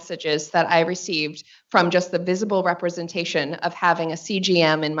amount of messages that I received from just the visible representation of having a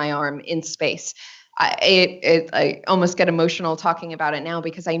CGM in my arm in space. I almost get emotional talking about it now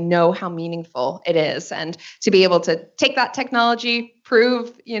because I know how meaningful it is. And to be able to take that technology,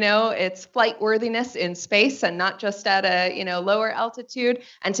 prove, its flight worthiness in space and not just at a, lower altitude,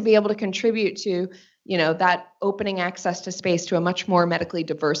 and to be able to contribute to, that opening access to space to a much more medically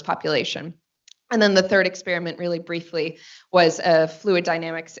diverse population. And then the third experiment, really briefly, was a fluid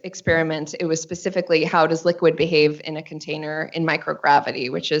dynamics experiment. It was specifically how does liquid behave in a container in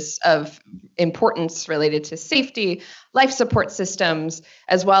microgravity, which is of importance related to safety, life support systems,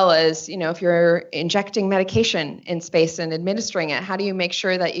 as well as, if you're injecting medication in space and administering it, how do you make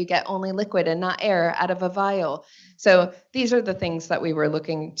sure that you get only liquid and not air out of a vial? So these are the things that we were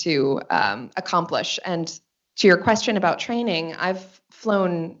looking to accomplish. And to your question about training, I've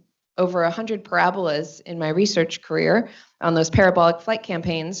flown over 100 parabolas in my research career on those parabolic flight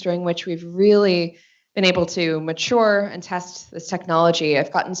campaigns, during which we've really been able to mature and test this technology.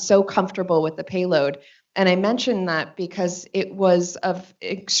 I've gotten so comfortable with the payload. And I mention that because it was of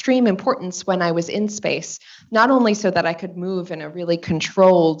extreme importance when I was in space, not only so that I could move in a really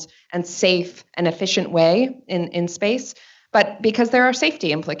controlled and safe and efficient way in space, but because there are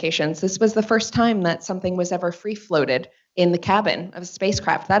safety implications. This was the first time that something was ever free floated in the cabin of a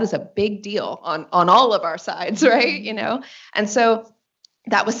spacecraft. That is a big deal on all of our sides, right? And so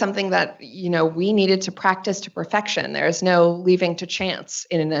that was something that, we needed to practice to perfection. There's no leaving to chance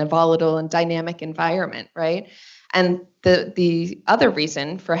in a volatile and dynamic environment, right? And the other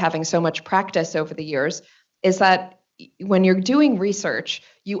reason for having so much practice over the years is that when you're doing research,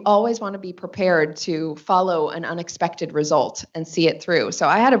 you always want to be prepared to follow an unexpected result and see it through. So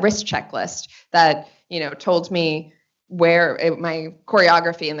I had a risk checklist that, told me where my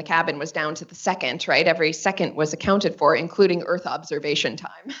choreography in the cabin was down to the second, right? Every second was accounted for, including Earth observation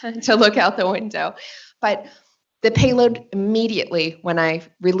time to look out the window. But the payload immediately, when I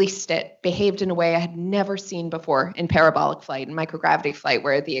released it, behaved in a way I had never seen before in parabolic flight and microgravity flight,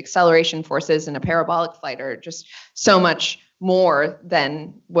 where the acceleration forces in a parabolic flight are just so much more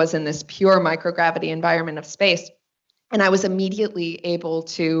than was in this pure microgravity environment of space. And I was immediately able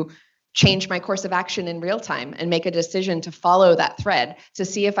to change my course of action in real time and make a decision to follow that thread to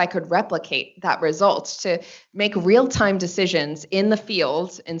see if I could replicate that result, to make real-time decisions in the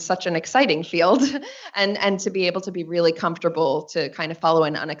field, in such an exciting field, and to be able to be really comfortable to kind of follow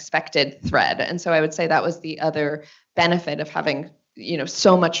an unexpected thread. And so I would say that was the other benefit of having,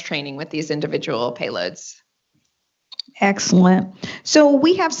 so much training with these individual payloads. Excellent. So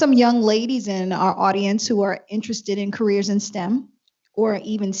we have some young ladies in our audience who are interested in careers in STEM or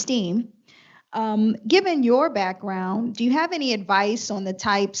even STEAM. Given your background, do you have any advice on the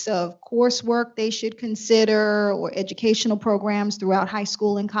types of coursework they should consider or educational programs throughout high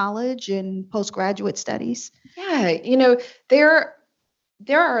school and college and postgraduate studies? Yeah, there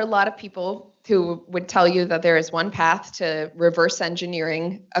are a lot of people who would tell you that there is one path to reverse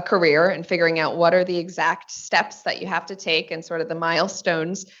engineering a career and figuring out what are the exact steps that you have to take and sort of the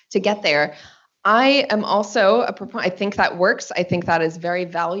milestones to get there. I am also a proponent. I think that works. I think that is very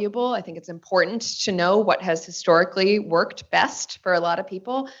valuable. I think it's important to know what has historically worked best for a lot of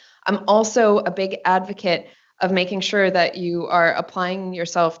people. I'm also a big advocate of making sure that you are applying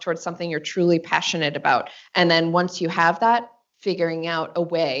yourself towards something you're truly passionate about. And then once you have that, figuring out a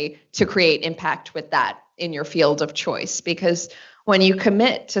way to create impact with that in your field of choice. Because when you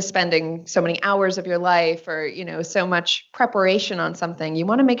commit to spending so many hours of your life or, so much preparation on something, you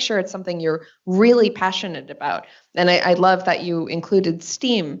want to make sure it's something you're really passionate about. And I love that you included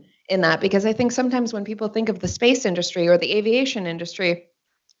STEAM in that, because I think sometimes when people think of the space industry or the aviation industry,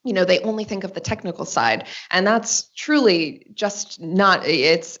 they only think of the technical side, and that's truly just not,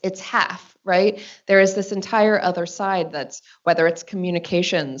 it's half, right? There is this entire other side that's, whether it's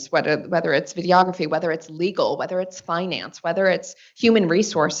communications, whether it's videography, whether it's legal, whether it's finance, whether it's human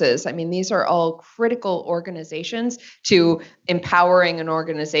resources. I mean, these are all critical organizations to empowering an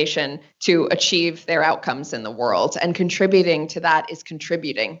organization to achieve their outcomes in the world, and contributing to that is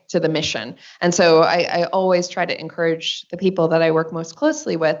contributing to the mission. And so I always try to encourage the people that I work most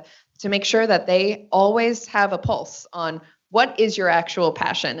closely with to make sure that they always have a pulse on what is your actual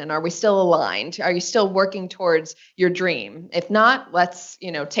passion, and are we still aligned? Are you still working towards your dream? If not, let's,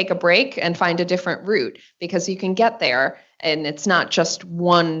 take a break and find a different route, because you can get there and it's not just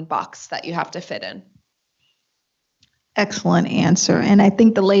one box that you have to fit in. Excellent answer. And I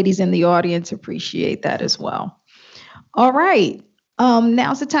think the ladies in the audience appreciate that as well. All right.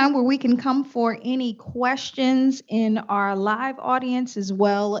 Now's the time where we can come for any questions in our live audience as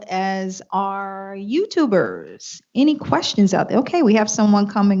well as our YouTubers. Any questions out there? Okay, we have someone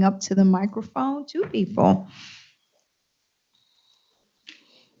coming up to the microphone, 2 people.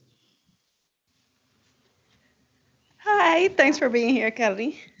 Hi, thanks for being here,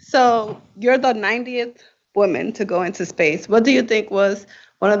 Kelly. So you're the 90th woman to go into space. What do you think was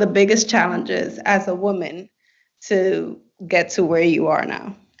one of the biggest challenges as a woman to get to where you are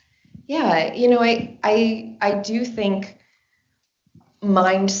now? Yeah, I do think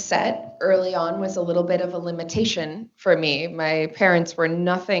mindset early on was a little bit of a limitation for me. My parents were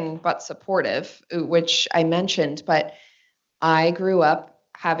nothing but supportive, which I mentioned, but I grew up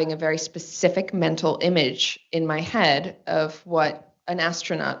having a very specific mental image in my head of what an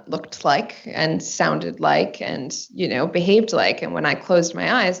astronaut looked like and sounded like and, behaved like. And when I closed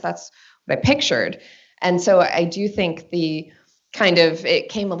my eyes, that's what I pictured. And so I do think it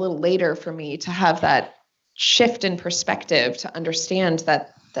came a little later for me to have that shift in perspective, to understand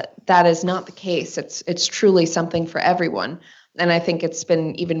that is not the case. It's truly something for everyone. And I think it's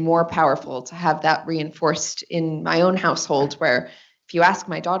been even more powerful to have that reinforced in my own household, where if you ask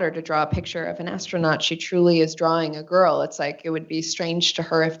my daughter to draw a picture of an astronaut, she truly is drawing a girl. It's like it would be strange to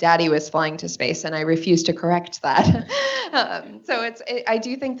her if daddy was flying to space, and I refuse to correct that. I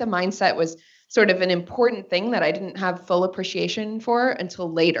do think the mindset was sort of an important thing that I didn't have full appreciation for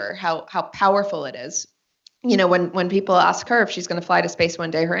until later, how powerful it is. When people ask her if she's going to fly to space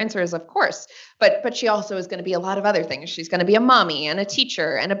one day, her answer is of course, but she also is going to be a lot of other things. She's going to be a mommy and a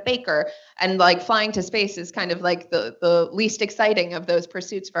teacher and a baker, and like flying to space is kind of like the least exciting of those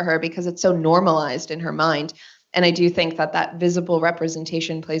pursuits for her, because it's so normalized in her mind. And I do think that that visible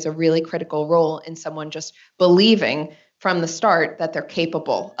representation plays a really critical role in someone just believing from the start that they're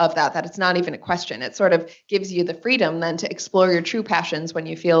capable of that it's not even a question. It sort of gives you the freedom then to explore your true passions when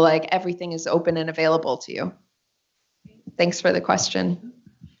you feel like everything is open and available to you. Thanks for the question.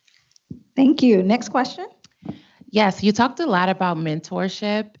 Thank you. Next question. Yes, you talked a lot about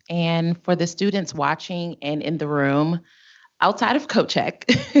mentorship, and for the students watching and in the room, outside of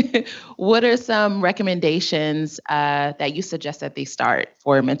CoachEck, what are some recommendations that you suggest that they start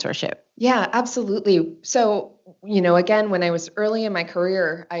for mentorship? Yeah, absolutely. So, again, when I was early in my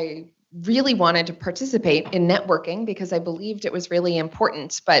career, I really wanted to participate in networking because I believed it was really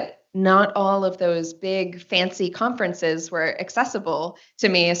important, but not all of those big fancy conferences were accessible to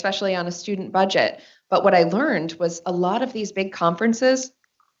me, especially on a student budget. But what I learned was a lot of these big conferences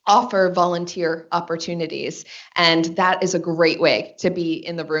offer volunteer opportunities. And that is a great way to be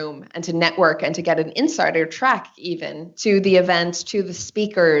in the room and to network and to get an insider track even to the event, to the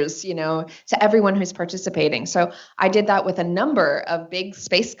speakers, to everyone who's participating. So I did that with a number of big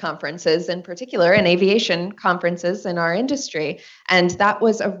space conferences, in particular, and aviation conferences in our industry. And that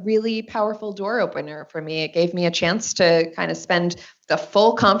was a really powerful door opener for me. It gave me a chance to kind of spend the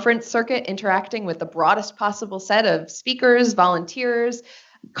full conference circuit interacting with the broadest possible set of speakers, volunteers,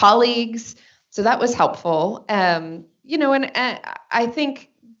 colleagues. So that was helpful. And I think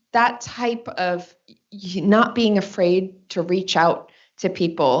that type of not being afraid to reach out to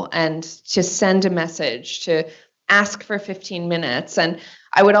people and to send a message, to ask for 15 minutes. And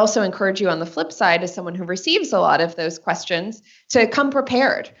I would also encourage you on the flip side, as someone who receives a lot of those questions, to come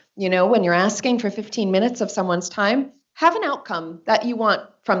prepared. When you're asking for 15 minutes of someone's time, have an outcome that you want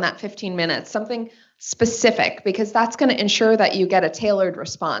from that 15 minutes, something specific, because that's going to ensure that you get a tailored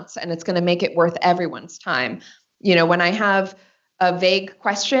response and it's going to make it worth everyone's time. When I have a vague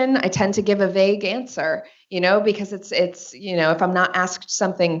question, I tend to give a vague answer, because it's if I'm not asked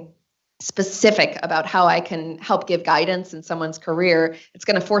something specific about how I can help give guidance in someone's career, it's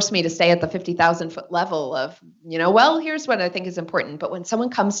going to force me to stay at the 50,000-foot level of, here's what I think is important. But when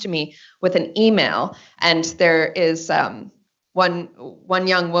someone comes to me with an email and there is one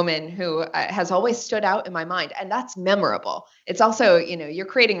young woman who has always stood out in my mind, and that's memorable. It's also, you're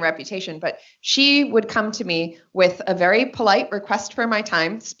creating reputation, but she would come to me with a very polite request for my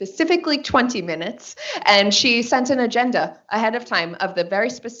time, specifically 20 minutes, and she sent an agenda ahead of time of the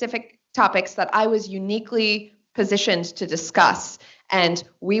very specific topics that I was uniquely positioned to discuss. And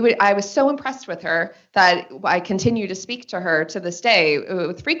I was so impressed with her that I continue to speak to her to this day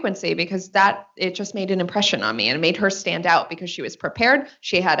with frequency, because it just made an impression on me, and it made her stand out because she was prepared.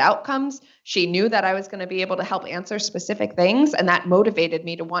 She had outcomes. She knew that I was going to be able to help answer specific things. And that motivated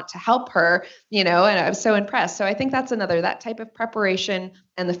me to want to help her, and I was so impressed. So I think that's that type of preparation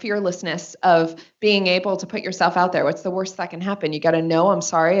and the fearlessness of being able to put yourself out there. What's the worst that can happen? You got to know, I'm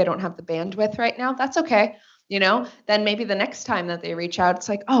sorry, I don't have the bandwidth right now. That's okay. Then maybe the next time that they reach out, it's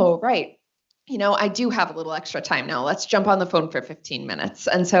like, oh, right. I do have a little extra time now. Let's jump on the phone for 15 minutes.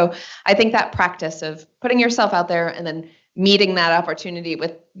 And so I think that practice of putting yourself out there and then meeting that opportunity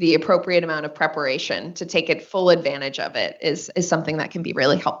with the appropriate amount of preparation to take it full advantage of it is something that can be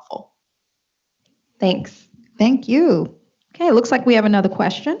really helpful. Thanks. Thank you. Okay, it looks like we have another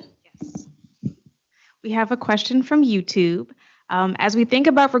question. Yes. We have a question from YouTube. As we think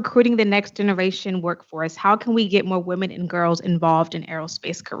about recruiting the next generation workforce, how can we get more women and girls involved in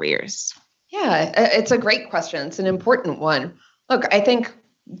aerospace careers? Yeah, it's a great question. It's an important one. Look, I think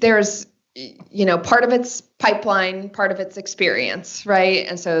there's, part of it's pipeline, part of it's experience, right?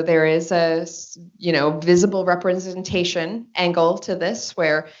 And so there is a, visible representation angle to this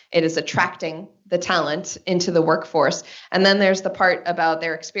where it is attracting the talent into the workforce. And then there's the part about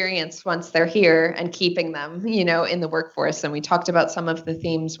their experience once they're here and keeping them, in the workforce. And we talked about some of the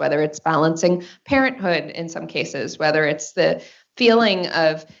themes, whether it's balancing parenthood in some cases, whether it's the feeling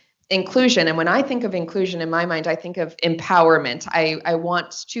of inclusion. And when I think of inclusion in my mind, I think of empowerment. I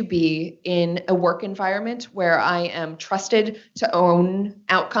want to be in a work environment where I am trusted to own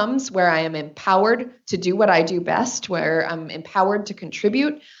outcomes, where I am empowered to do what I do best, where I'm empowered to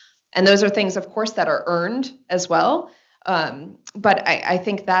contribute. And those are things, of course, that are earned as well. But I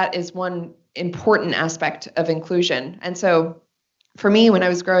think that is one important aspect of inclusion. And so for me, when I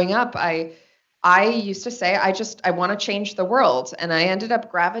was growing up, I used to say, I want to change the world. And I ended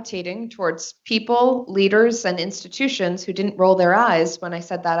up gravitating towards people, leaders, and institutions who didn't roll their eyes when I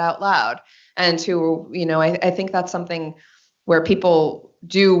said that out loud. And who, I think that's something where people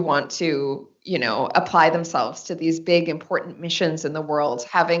do want to, apply themselves to these big, important missions in the world.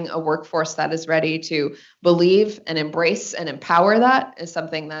 Having a workforce that is ready to believe and embrace and empower that is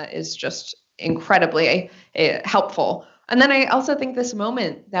something that is just incredibly helpful. And then I also think this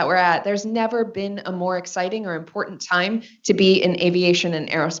moment that we're at, there's never been a more exciting or important time to be in aviation and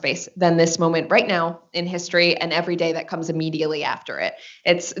aerospace than this moment right now in history, and every day that comes immediately after it.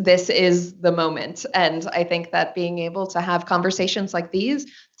 This is the moment. And I think that being able to have conversations like these,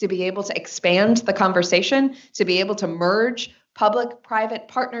 to be able to expand the conversation, to be able to merge public-private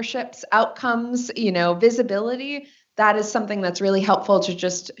partnerships, outcomes, visibility, that is something that's really helpful to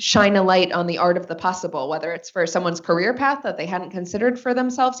just shine a light on the art of the possible, whether it's for someone's career path that they hadn't considered for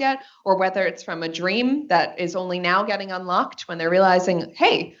themselves yet, or whether it's from a dream that is only now getting unlocked when they're realizing,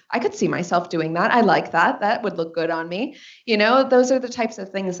 hey, I could see myself doing that. I like that. That would look good on me. Those are the types of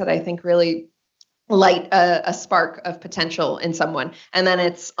things that I think really light a spark of potential in someone. And then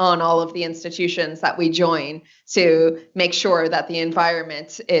it's on all of the institutions that we join to make sure that the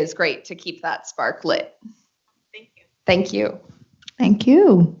environment is great to keep that spark lit. Thank you. Thank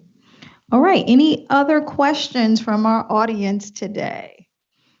you. All right. Any other questions from our audience today?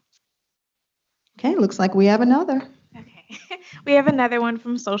 Okay, looks like we have another. Okay. We have another one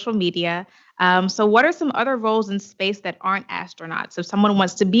from social media. So what are some other roles in space that aren't astronauts? If someone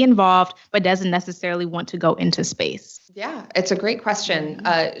wants to be involved but doesn't necessarily want to go into space. Yeah, it's a great question.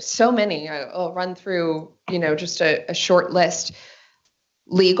 So many. I'll run through, just a short list.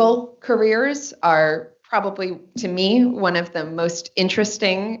 Legal careers are probably, to me, one of the most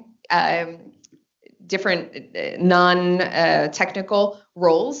interesting, different non-technical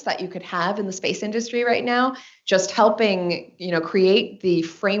roles that you could have in the space industry right now. Just helping, create the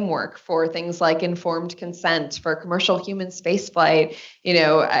framework for things like informed consent for commercial human spaceflight.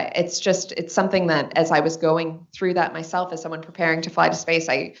 It's something that, as I was going through that myself, as someone preparing to fly to space,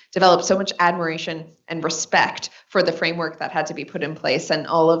 I developed so much admiration and respect for the framework that had to be put in place and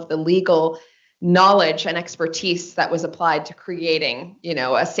all of the legal knowledge and expertise that was applied to creating,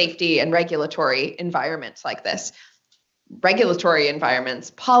 a safety and regulatory environment like this. Regulatory environments,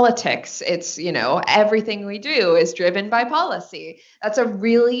 politics, it's, everything we do is driven by policy. That's a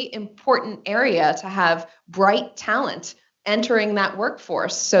really important area to have bright talent entering that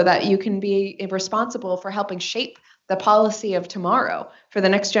workforce so that you can be responsible for helping shape the policy of tomorrow for the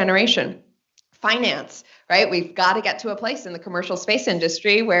next generation. Finance, right? We've got to get to a place in the commercial space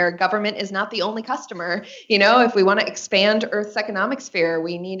industry where government is not the only customer. If we want to expand Earth's economic sphere,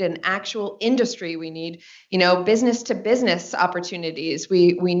 we need an actual industry. We need, business to business opportunities.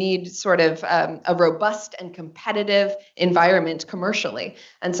 We need sort of a robust and competitive environment commercially.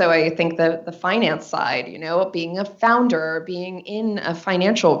 And so I think the finance side, being a founder, being in a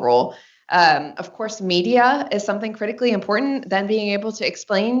financial role. Of course, media is something critically important. Then being able to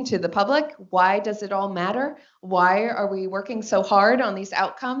explain to the public, why does it all matter? Why are we working so hard on these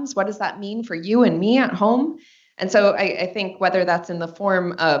outcomes? What does that mean for you and me at home? And so I think whether that's in the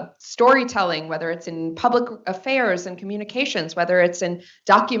form of storytelling, whether it's in public affairs and communications, whether it's in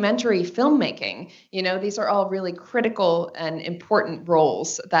documentary filmmaking, these are all really critical and important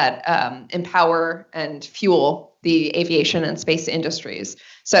roles that empower and fuel the aviation and space industries.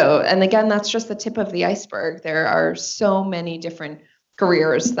 So, and again, that's just the tip of the iceberg. There are so many different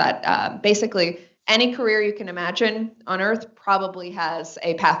careers that basically any career you can imagine on Earth probably has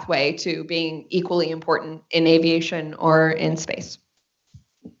a pathway to being equally important in aviation or in space.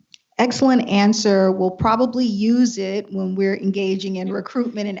 Excellent answer. We'll probably use it when we're engaging in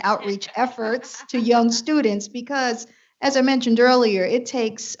recruitment and outreach efforts to young students because, as I mentioned earlier, it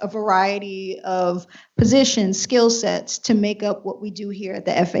takes a variety of positions, skill sets to make up what we do here at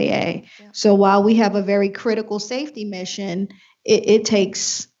the FAA. Yeah. So while we have a very critical safety mission, it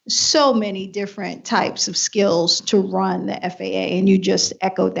takes so many different types of skills to run the FAA, and you just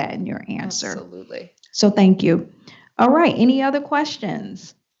echoed that in your answer. Absolutely. So thank you. All right, any other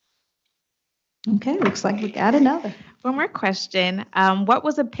questions? Okay, looks like we got another. One more question. What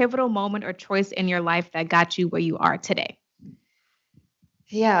was a pivotal moment or choice in your life that got you where you are today?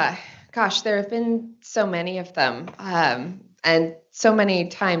 Yeah, gosh, there have been so many of them. And so many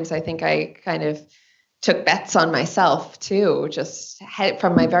times I think I kind of took bets on myself too, just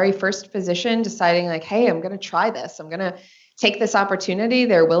from my very first position, deciding like, hey, I'm going to try this. I'm going to take this opportunity.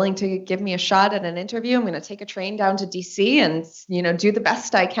 They're willing to give me a shot at an interview. I'm going to take a train down to DC and, do the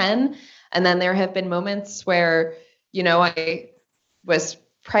best I can. And then there have been moments where, I was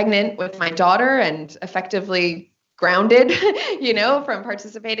pregnant with my daughter and effectively grounded, from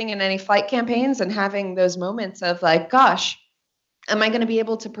participating in any flight campaigns and having those moments of like, gosh, am I going to be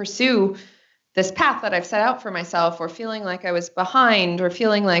able to pursue this path that I've set out for myself, or feeling like I was behind, or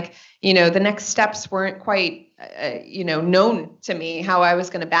feeling like, the next steps weren't quite known to me how I was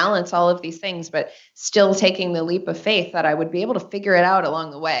going to balance all of these things, but still taking the leap of faith that I would be able to figure it out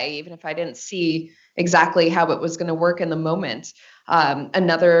along the way, even if I didn't see exactly how it was going to work in the moment.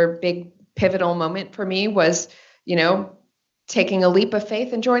 Another big pivotal moment for me was, taking a leap of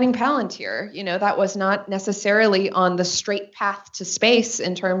faith and joining Palantir. That was not necessarily on the straight path to space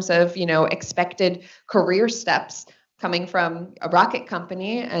in terms of, expected career steps, coming from a rocket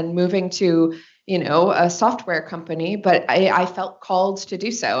company and moving to, a software company, but I felt called to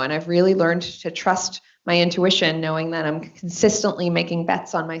do so. And I've really learned to trust my intuition, knowing that I'm consistently making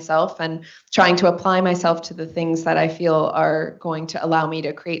bets on myself and trying to apply myself to the things that I feel are going to allow me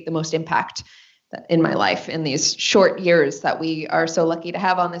to create the most impact in my life in these short years that we are so lucky to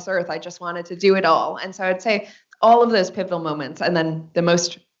have on this earth. I just wanted to do it all. And so I'd say all of those pivotal moments. And then the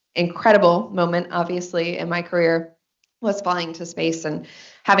most incredible moment, obviously, in my career was flying to space and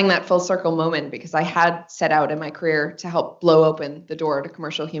having that full circle moment, because I had set out in my career to help blow open the door to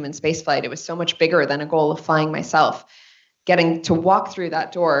commercial human spaceflight. It was so much bigger than a goal of flying myself. Getting to walk through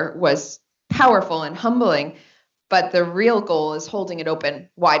that door was powerful and humbling. But the real goal is holding it open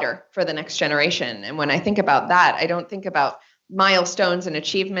wider for the next generation. And when I think about that, I don't think about milestones and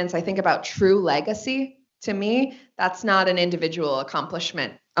achievements. I think about true legacy. To me, that's not an individual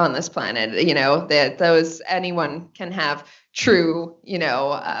accomplishment on this planet. That anyone can have true,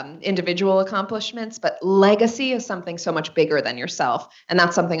 individual accomplishments, but legacy is something so much bigger than yourself. And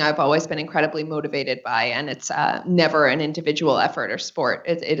that's something I've always been incredibly motivated by. And it's never an individual effort or sport.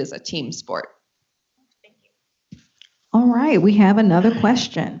 It is a team sport. All right, we have another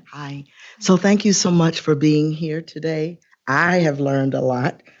question. Hi. So thank you so much for being here today. I have learned a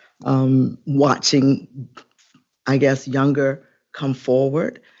lot watching, I guess, younger come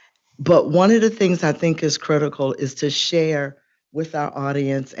forward. But one of the things I think is critical is to share with our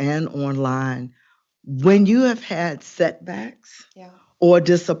audience and online when you have had setbacks or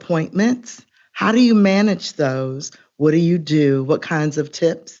disappointments. How do you manage those? What do you do? What kinds of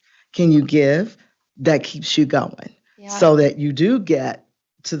tips can you give that keeps you going? So that you do get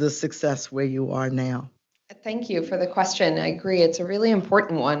to the success where you are now? Thank you for the question. I agree. It's a really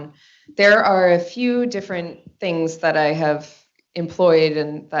important one. There are a few different things that I have employed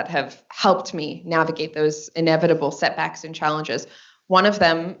and that have helped me navigate those inevitable setbacks and challenges. One of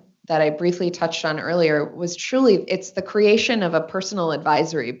them that I briefly touched on earlier was it's the creation of a personal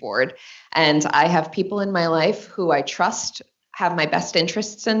advisory board. And I have people in my life who I trust have my best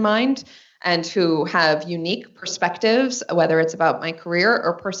interests in mind, and who have unique perspectives, whether it's about my career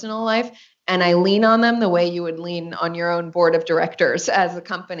or personal life. And I lean on them the way you would lean on your own board of directors as a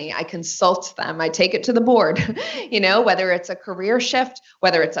company. I consult them. I take it to the board, whether it's a career shift,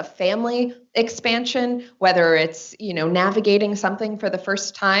 whether it's a family expansion, whether it's, navigating something for the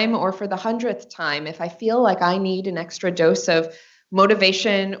first time or for the 100th time. If I feel like I need an extra dose of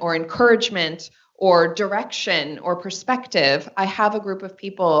motivation or encouragement or direction or perspective, I have a group of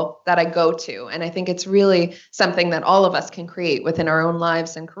people that I go to. And I think it's really something that all of us can create within our own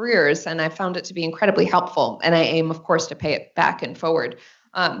lives and careers. And I found it to be incredibly helpful. And I aim, of course, to pay it back and forward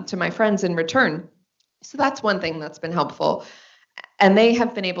to my friends in return. So that's one thing that's been helpful. And they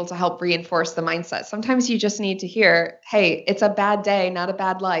have been able to help reinforce the mindset. Sometimes you just need to hear, hey, it's a bad day, not a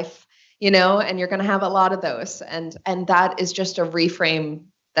bad life, and you're going to have a lot of those. And that is just a reframe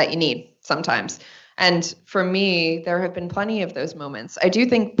that you need sometimes. And for me, there have been plenty of those moments. I do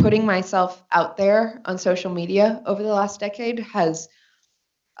think putting myself out there on social media over the last decade has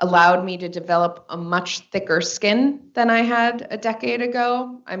allowed me to develop a much thicker skin than I had a decade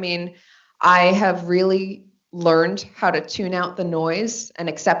ago. I mean, I have really learned how to tune out the noise and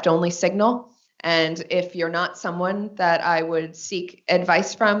accept only signal. And if you're not someone that I would seek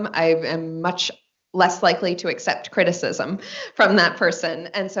advice from, I am much less likely to accept criticism from that person.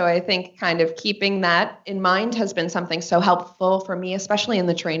 And so I think kind of keeping that in mind has been something so helpful for me, especially in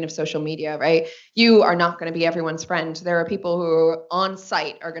the terrain of social media, right? You are not going to be everyone's friend. There are people who on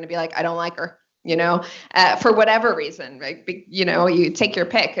site are going to be like, I don't like her, for whatever reason, right? You take your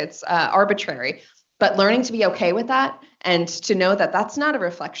pick. It's arbitrary. But learning to be okay with that and to know that that's not a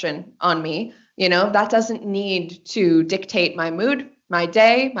reflection on me, that doesn't need to dictate my mood, my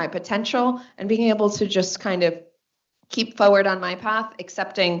day, my potential, and being able to just kind of keep forward on my path,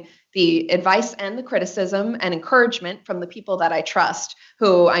 accepting the advice and the criticism and encouragement from the people that I trust,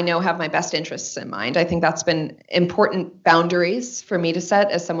 who I know have my best interests in mind. I think that's been important boundaries for me to set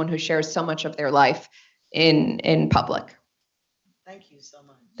as someone who shares so much of their life in public. Thank you so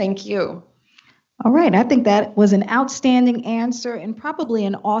much. Thank you. All right, I think that was an outstanding answer and probably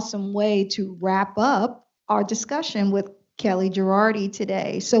an awesome way to wrap up our discussion with Kellie Gerardi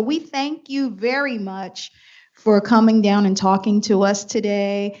today. So we thank you very much for coming down and talking to us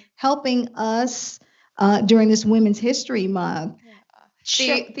today, helping us during this Women's History Month.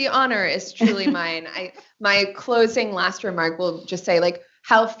 The honor is truly mine. My closing last remark will just say, like,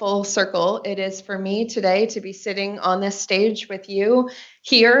 how full circle it is for me today to be sitting on this stage with you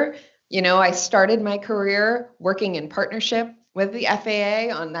here. You know, I started my career working in partnership with the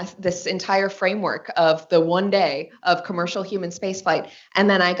FAA on this entire framework of the one day of commercial human spaceflight. And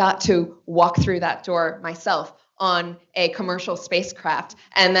then I got to walk through that door myself on a commercial spacecraft.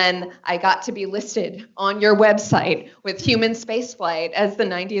 And then I got to be listed on your website with human spaceflight as the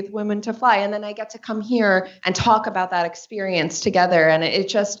 90th woman to fly. And then I get to come here and talk about that experience together. And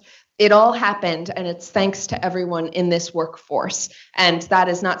it all happened, and it's thanks to everyone in this workforce. And that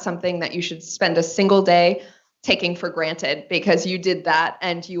is not something that you should spend a single day taking for granted, because you did that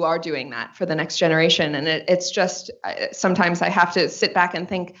and you are doing that for the next generation. And it's just, sometimes I have to sit back and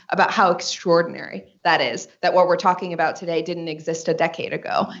think about how extraordinary that is, that what we're talking about today didn't exist a decade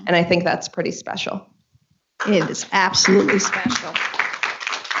ago. And I think that's pretty special. It is absolutely special.